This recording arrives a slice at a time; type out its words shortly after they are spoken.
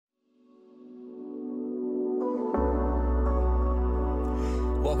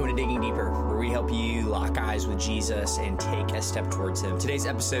Welcome to Digging Deeper, where we help you lock eyes with Jesus and take a step towards Him. Today's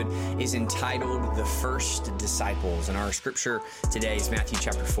episode is entitled The First Disciples, and our scripture today is Matthew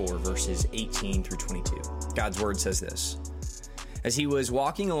chapter 4, verses 18 through 22. God's word says this: As he was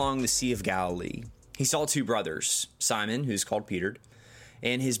walking along the Sea of Galilee, he saw two brothers, Simon, who's called Peter,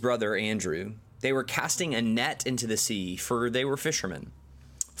 and his brother Andrew. They were casting a net into the sea, for they were fishermen.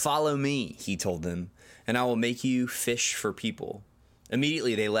 "Follow me," he told them, "and I will make you fish for people."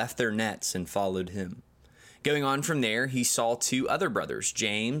 Immediately they left their nets and followed him. Going on from there, he saw two other brothers,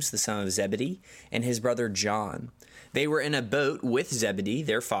 James, the son of Zebedee, and his brother John. They were in a boat with Zebedee,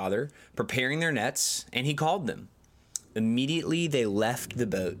 their father, preparing their nets, and he called them. Immediately they left the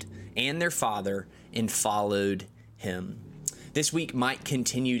boat and their father and followed him. This week, Mike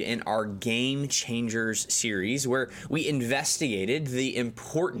continued in our Game Changers series, where we investigated the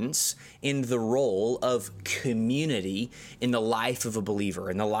importance and the role of community in the life of a believer,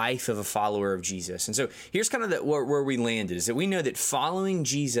 in the life of a follower of Jesus. And so here's kind of where we landed, is that we know that following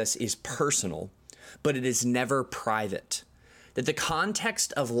Jesus is personal, but it is never private. That the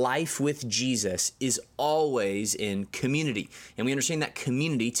context of life with Jesus is always in community. And we understand that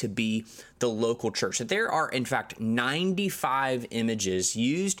community to be the local church. That there are, in fact, 95 images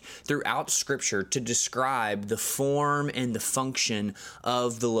used throughout Scripture to describe the form and the function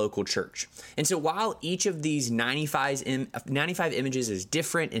of the local church. And so while each of these 95 images is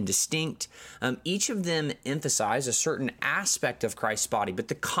different and distinct, each of them emphasize a certain aspect of Christ's body. But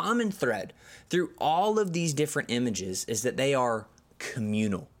the common thread through all of these different images is that they are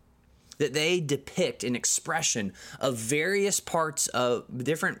communal, that they depict an expression of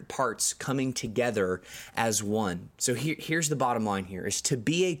different parts coming together as one. So here's the bottom line here, is to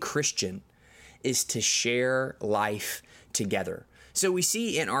be a Christian is to share life together. So we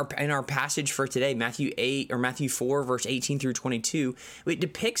see in our passage for today, Matthew 4, verse 18 through 22, it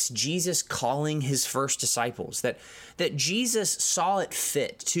depicts Jesus calling his first disciples, that Jesus saw it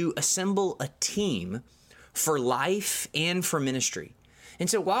fit to assemble a team for life and for ministry. And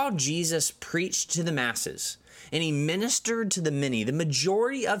so while Jesus preached to the masses and he ministered to the many, the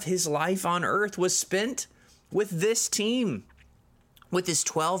majority of his life on earth was spent with this team, with his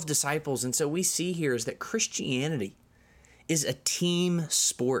 12 disciples. And so we see here is that Christianity is a team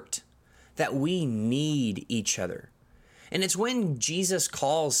sport, that we need each other. And it's when Jesus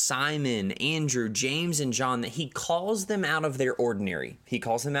calls Simon, Andrew, James, and John that he calls them out of their ordinary. He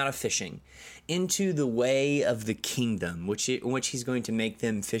calls them out of fishing into the way of the kingdom, which he's going to make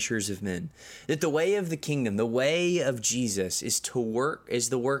them fishers of men. That the way of the kingdom, the way of Jesus is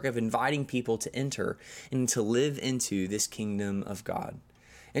the work of inviting people to enter and to live into this kingdom of God.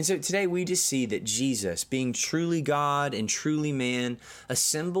 And so today we just see that Jesus, being truly God and truly man,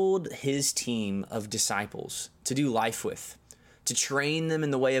 assembled his team of disciples to do life with, to train them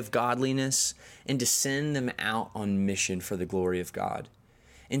in the way of godliness, and to send them out on mission for the glory of God.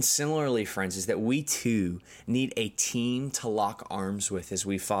 And similarly, friends, is that we too need a team to lock arms with as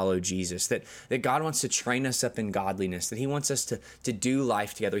we follow Jesus, that God wants to train us up in godliness, that he wants us to do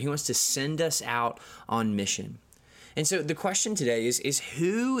life together. He wants to send us out on mission. And so the question today is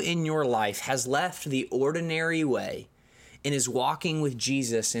who in your life has left the ordinary way and is walking with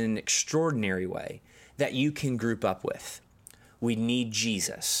Jesus in an extraordinary way that you can group up with? We need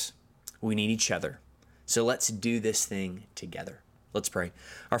Jesus. We need each other. So let's do this thing together. Let's pray.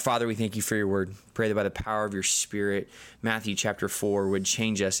 Our Father, we thank you for your word. Pray that by the power of your Spirit, Matthew chapter 4 would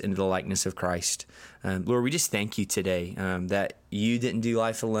change us into the likeness of Christ. Lord, we just thank you today that you didn't do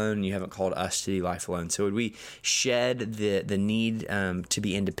life alone and you haven't called us to do life alone. So would we shed the need to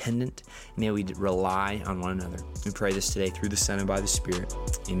be independent? May we rely on one another. We pray this today through the Son and by the Spirit.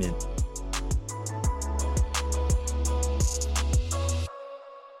 Amen.